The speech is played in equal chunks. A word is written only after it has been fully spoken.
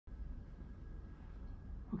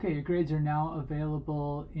Okay, your grades are now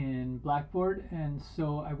available in Blackboard, and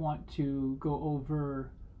so I want to go over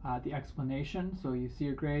the explanation. So you see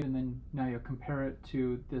your grade, and then now you'll compare it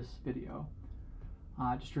to this video.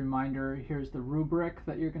 Just a reminder, here's the rubric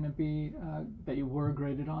that you're going to be, that you were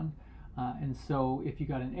graded on. And so if you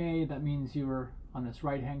got an A, that means you were on this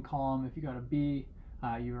right-hand column. If you got a B,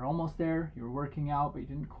 you were almost there. You were working out, but you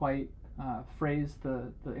didn't quite phrase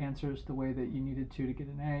the answers the way that you needed to get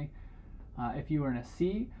an A. If you were in a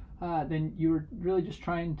C, then you were really just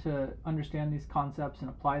trying to understand these concepts and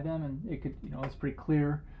apply them, and it could, it's pretty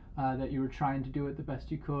clear that you were trying to do it the best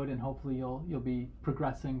you could, and hopefully you'll be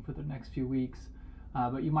progressing for the next few weeks.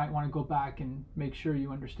 But you might want to go back and make sure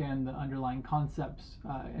you understand the underlying concepts,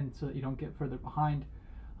 and so that you don't get further behind.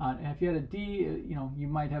 And if you had a D, you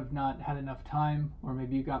might have not had enough time, or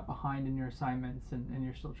maybe you got behind in your assignments and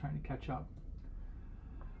you're still trying to catch up.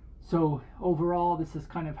 So overall, this is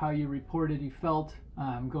kind of how you reported you felt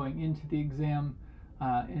going into the exam,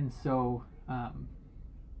 and so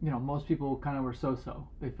most people kind of were so-so.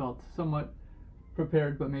 They felt somewhat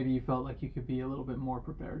prepared, but maybe you felt like you could be a little bit more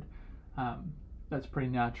prepared. That's pretty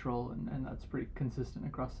natural, and that's pretty consistent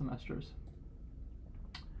across semesters.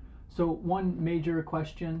 So one major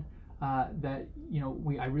question that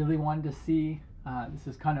I really wanted to see, this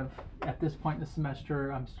is kind of at this point in the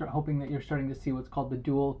semester, I'm hoping that you're starting to see what's called the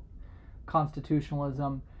dual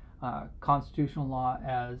constitutionalism, constitutional law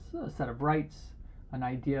as a set of rights, an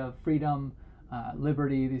idea of freedom,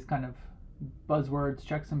 liberty, these kind of buzzwords,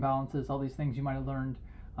 checks and balances, all these things you might have learned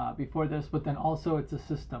before this, but then also it's a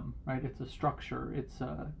system, right? It's a structure, it's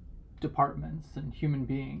departments and human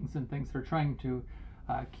beings and things that are trying to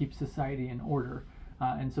keep society in order.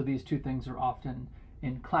 And so these two things are often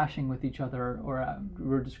in clashing with each other, or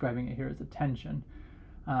we're describing it here as a tension.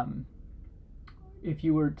 If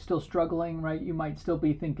you were still struggling, right, you might still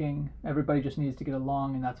be thinking everybody just needs to get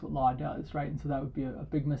along and that's what law does, right? And so that would be a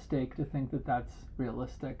big mistake to think that that's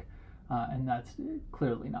realistic, and that's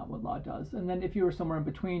clearly not what law does. And then if you were somewhere in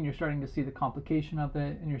between, you're starting to see the complication of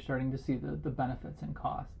it, and you're starting to see the benefits and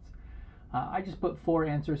costs. I just put 4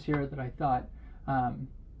 answers here that I thought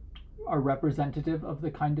are representative of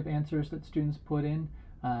the kind of answers that students put in.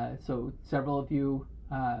 So several of you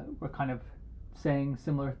were kind of saying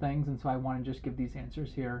similar things, and so I want to just give these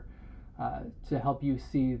answers here to help you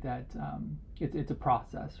see that it's a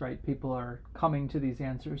process, right? People are coming to these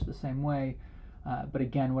answers the same way, but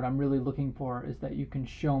again, what I'm really looking for is that you can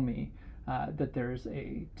show me that there's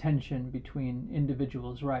a tension between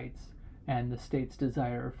individuals' rights and the state's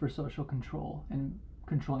desire for social control and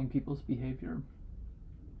controlling people's behavior.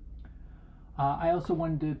 I also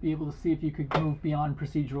wanted to be able to see if you could move beyond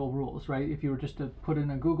procedural rules, right? If you were just to put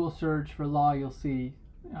in a Google search for law, you'll see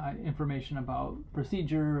information about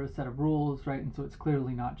procedure, a set of rules, right? And so it's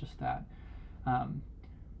clearly not just that.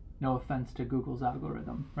 No offense to Google's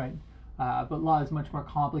algorithm, right? But law is much more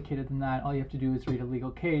complicated than that. All you have to do is read a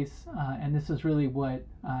legal case, and this is really what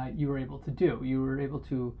you were able to do. You were able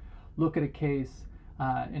to look at a case,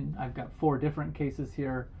 and I've got 4 different cases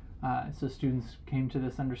here. So students came to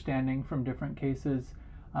this understanding from different cases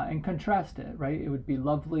and contrast it, right? It would be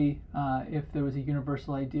lovely if there was a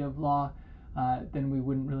universal idea of law, then we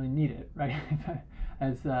wouldn't really need it, right?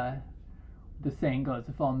 As the saying goes,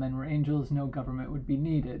 if all men were angels, no government would be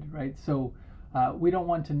needed, right? So we don't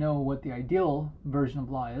want to know what the ideal version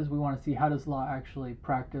of law is. We want to see how does law actually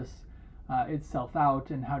practice itself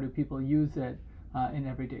out, and how do people use it in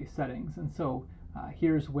everyday settings. And so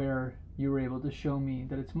here's where you were able to show me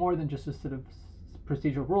that it's more than just a set of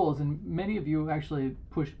procedural rules, and many of you actually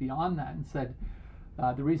pushed beyond that and said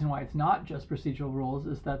the reason why it's not just procedural rules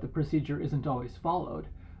is that the procedure isn't always followed,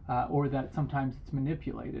 or that sometimes it's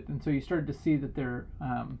manipulated. And so you started to see that there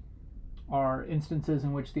are instances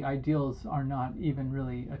in which the ideals are not even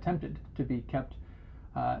really attempted to be kept,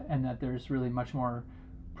 and that there's really much more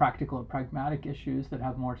practical or pragmatic issues that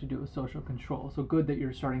have more to do with social control. So good that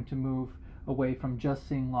you're starting to move away from just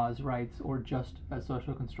seeing law as rights or just as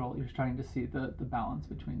social control. You're starting to see the balance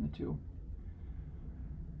between the two.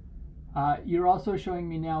 You're also showing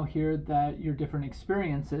me now here that your different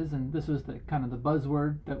experiences, and this was the kind of the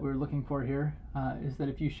buzzword that we're looking for here, is that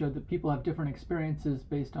if you showed that people have different experiences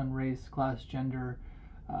based on race, class, gender,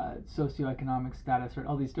 socioeconomic status, right,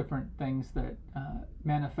 all these different things that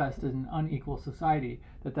manifest in an unequal society,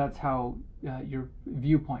 that's how your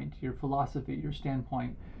viewpoint, your philosophy, your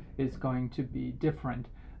standpoint is going to be different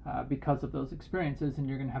because of those experiences, and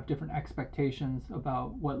you're going to have different expectations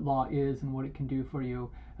about what law is and what it can do for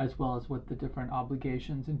you, as well as what the different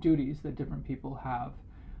obligations and duties that different people have.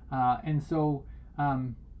 And so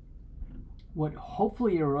what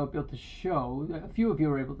hopefully you're able to show, a few of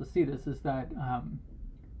you are able to see this, is that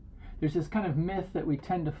there's this kind of myth that we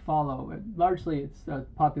tend to follow. Largely it's a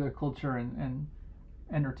popular culture and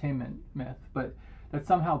entertainment myth, but that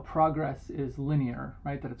somehow progress is linear,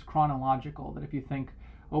 right? That it's chronological, that if you think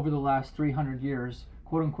over the last 300 years,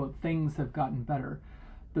 quote unquote, things have gotten better.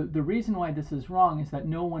 The reason why this is wrong is that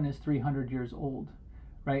no one is 300 years old,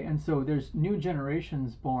 right? And so there's new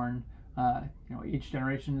generations born. Each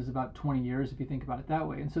generation is about 20 years if you think about it that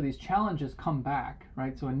way. And so these challenges come back,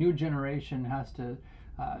 right? So a new generation has to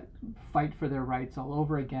fight for their rights all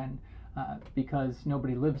over again because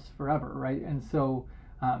nobody lives forever, right? And so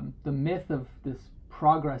the myth of this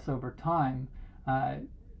progress over time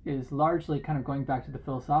is largely kind of going back to the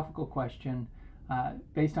philosophical question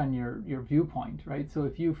based on your viewpoint, right? So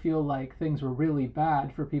if you feel like things were really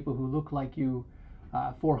bad for people who look like you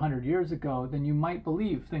 400 years ago, then you might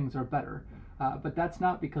believe things are better. But that's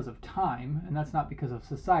not because of time, and that's not because of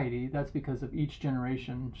society. That's because of each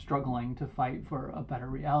generation struggling to fight for a better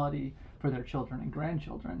reality for their children and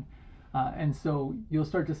grandchildren. And so you'll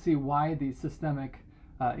start to see why these systemic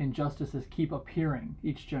injustices keep appearing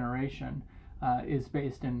each generation is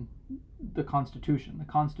based in the Constitution. The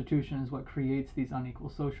Constitution is what creates these unequal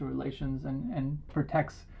social relations and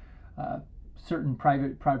protects certain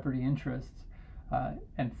private property interests.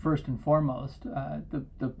 And first and foremost,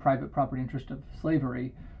 the private property interest of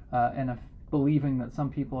slavery and of believing that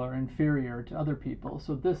some people are inferior to other people.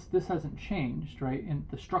 So this hasn't changed, right? And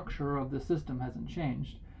the structure of the system hasn't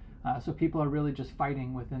changed. So people are really just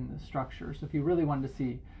fighting within the structure. So if you really wanted to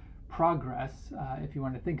see progress, if you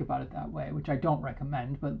want to think about it that way, which I don't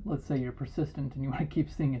recommend, but let's say you're persistent and you want to keep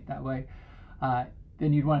seeing it that way,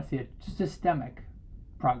 then you'd want to see a systemic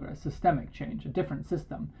progress, systemic change, a different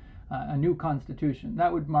system. A new constitution.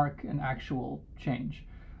 That would mark an actual change.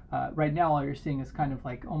 Right now, all you're seeing is kind of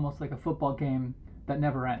like almost like a football game that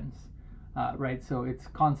never ends, right? So it's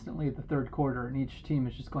constantly the third quarter, and each team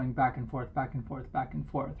is just going back and forth, back and forth, back and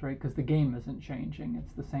forth, right? Because the game isn't changing;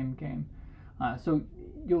 it's the same game. So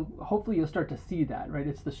hopefully you'll start to see that, right?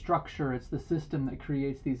 It's the structure, it's the system that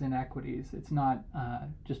creates these inequities. It's not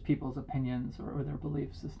just people's opinions or their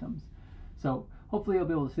belief systems. So hopefully you'll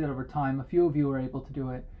be able to see that over time. A few of you are able to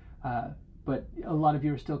do it. But a lot of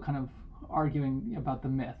you are still kind of arguing about the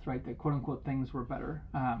myth, right? That quote unquote things were better.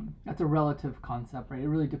 That's a relative concept, right? It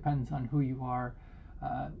really depends on who you are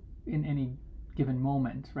in any given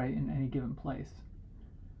moment, right? In any given place.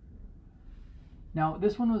 Now,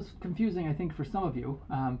 this one was confusing, I think, for some of you,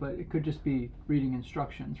 but it could just be reading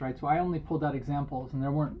instructions, right? So I only pulled out examples, and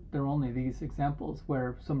there were only these examples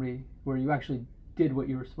where you actually did what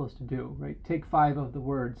you were supposed to do, right? Take 5 of the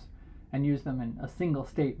words and use them in a single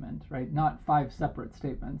statement, right? Not 5 separate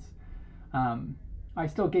statements. I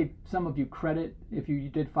still gave some of you credit if you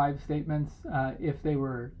did 5 statements, if they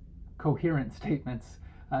were coherent statements.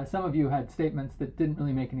 Some of you had statements that didn't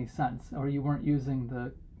really make any sense, or you weren't using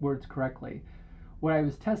the words correctly. What I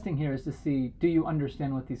was testing here is to see, do you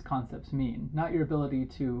understand what these concepts mean? Not your ability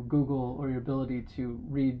to Google or your ability to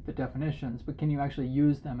read the definitions, but can you actually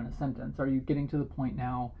use them in a sentence? Are you getting to the point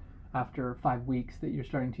now after 5 weeks that you're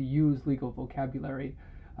starting to use legal vocabulary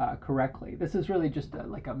correctly? This is really just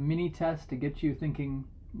like a mini test to get you thinking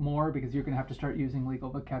more, because you're going to have to start using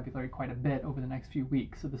legal vocabulary quite a bit over the next few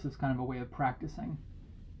weeks. So this is kind of a way of practicing.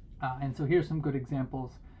 And so here's some good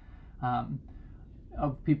examples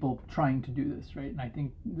of people trying to do this, right? And I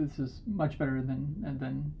think this is much better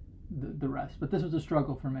than the rest. But this was a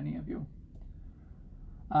struggle for many of you.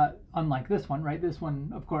 Unlike this one, right? This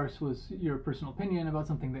one, of course, was your personal opinion about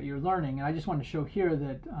something that you're learning. And I just want to show here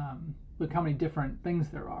that look how many different things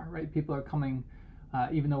there are, right? People are coming,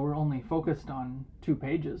 even though we're only focused on 2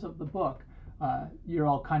 pages of the book, you're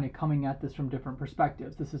all kind of coming at this from different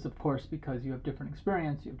perspectives. This is, of course, because you have different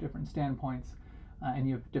experience, you have different standpoints, and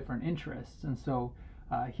you have different interests. And so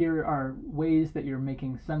here are ways that you're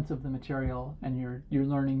making sense of the material and you're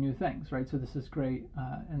learning new things, right? So this is great,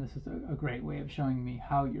 and this is a great way of showing me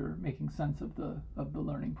how you're making sense of the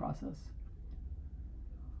learning process.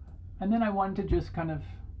 And then I wanted to just kind of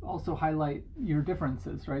also highlight your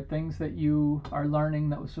differences, right? Things that you are learning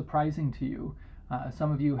that was surprising to you.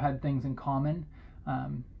 Some of you had things in common.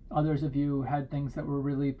 Others of you had things that were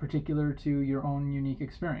really particular to your own unique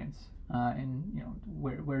experience. And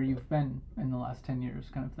where you've been in the last 10 years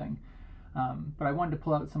kind of thing. But I wanted to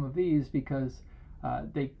pull out some of these because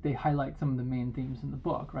they highlight some of the main themes in the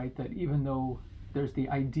book, right? That even though there's the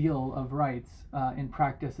ideal of rights, in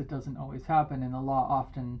practice it doesn't always happen. In the law,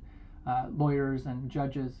 often lawyers and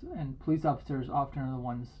judges and police officers often are the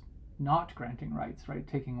ones not granting rights, right?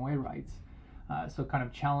 Taking away rights. So kind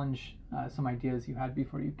of challenge some ideas you had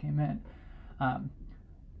before you came in.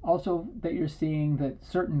 Also, that you're seeing that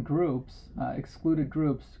certain groups, excluded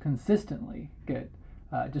groups, consistently get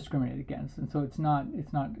discriminated against, and so it's not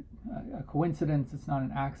a coincidence. It's not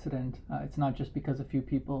an accident. It's not just because a few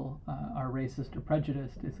people are racist or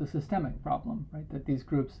prejudiced. It's a systemic problem, right? That these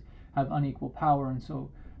groups have unequal power, and so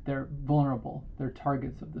they're vulnerable. They're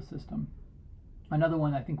targets of the system. Another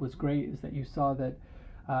one I think was great is that you saw that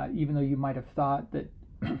even though you might have thought that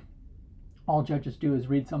all judges do is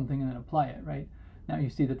read something and then apply it, right? Now you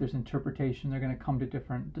see that there's interpretation. They're going to come to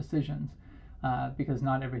different decisions because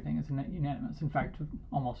not everything is unanimous. In fact,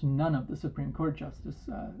 almost none of the Supreme Court justice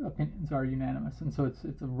opinions are unanimous, and so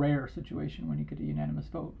it's a rare situation when you get a unanimous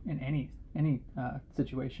vote in any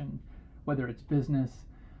situation, whether it's business,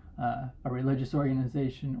 a religious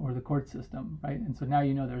organization, or the court system, right? And so now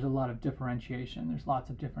you know there's a lot of differentiation. There's lots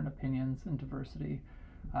of different opinions and diversity,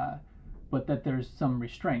 but that there's some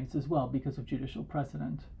restraints as well because of judicial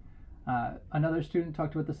precedent. Another student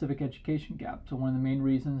talked about the civic education gap. So one of the main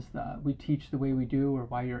reasons that we teach the way we do, or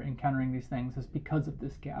why you're encountering these things, is because of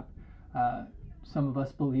this gap. Some of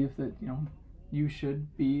us believe that you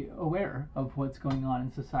should be aware of what's going on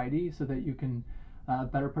in society so that you can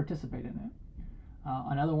better participate in it.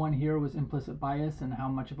 Another one here was implicit bias and how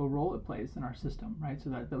much of a role it plays in our system, right? So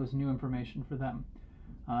that was new information for them.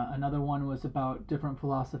 Another one was about different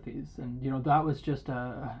philosophies, and that was just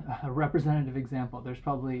a representative example. There's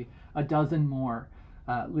probably a dozen more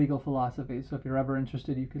legal philosophies. So if you're ever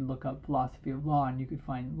interested, you could look up philosophy of law, and you could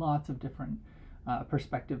find lots of different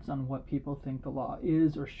perspectives on what people think the law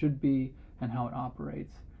is or should be and how it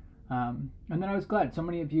operates. And then I was glad so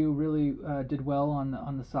many of you really did well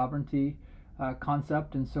on the sovereignty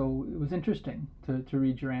concept, and so it was interesting to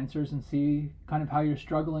read your answers and see kind of how you're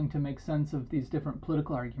struggling to make sense of these different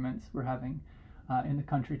political arguments we're having in the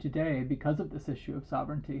country today because of this issue of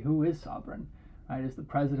sovereignty. Who is sovereign, right? Is the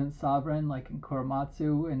president sovereign, like in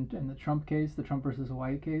Korematsu in the Trump case, the Trump versus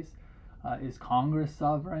Hawaii case? Is Congress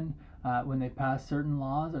sovereign when they pass certain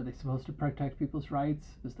laws? Are they supposed to protect people's rights?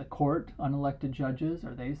 Is the court, unelected judges,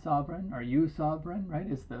 are they sovereign? Are you sovereign, right?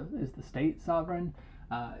 Is the state sovereign?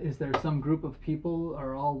 Is there some group of people,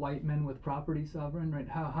 are all white men with property sovereign, right?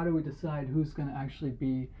 How do we decide who's going to actually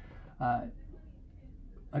be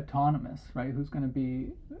autonomous, right? Who's going to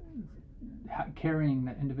be carrying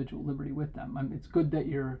that individual liberty with them? It's good that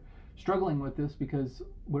you're struggling with this because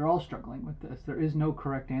we're all struggling with this. There is no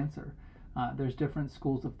correct answer. There's different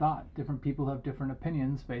schools of thought. Different people have different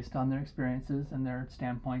opinions based on their experiences and their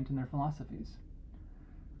standpoint and their philosophies.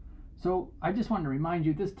 So I just wanted to remind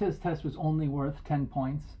you, this test was only worth 10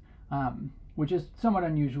 points, which is somewhat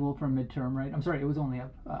unusual for a midterm, right? I'm sorry, it was only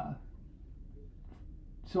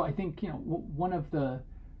so I think,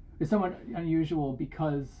 it's somewhat unusual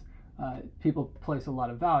because people place a lot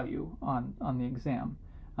of value on the exam.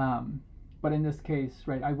 But in this case,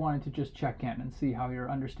 right, I wanted to just check in and see how you're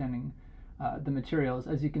understanding the materials.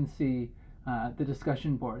 As you can see, the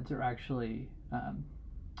discussion boards are actually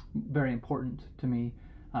very important to me.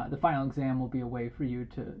 The final exam will be a way for you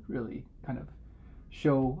to really kind of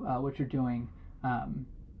show what you're doing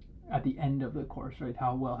at the end of the course, right?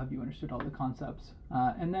 How well have you understood all the concepts?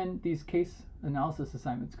 And then these case analysis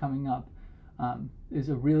assignments coming up is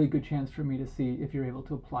a really good chance for me to see if you're able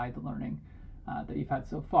to apply the learning that you've had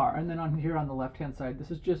so far. And then here on the left-hand side,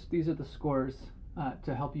 these are the scores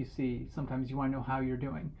to help you see. Sometimes you want to know how you're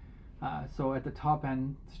doing. So at the top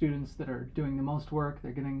end, students that are doing the most work,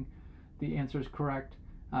 they're getting the answers correct.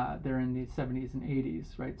 They're in the 70s and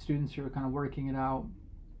 80s, right? Students who are kind of working it out,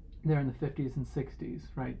 they're in the 50s and 60s,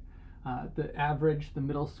 right? The average, the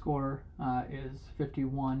middle score is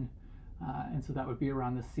 51, and so that would be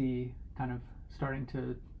around the C, kind of starting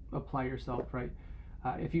to apply yourself, right?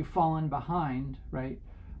 If you've fallen behind, right,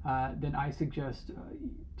 then I suggest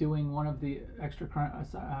doing one of the extra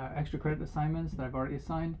credit assignments that I've already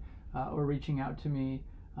assigned, or reaching out to me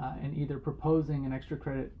and either proposing an extra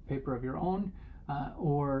credit paper of your own,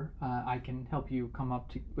 or I can help you come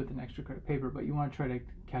up with an extra credit paper. But you want to try to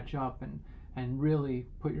catch up and really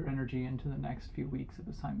put your energy into the next few weeks of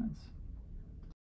assignments.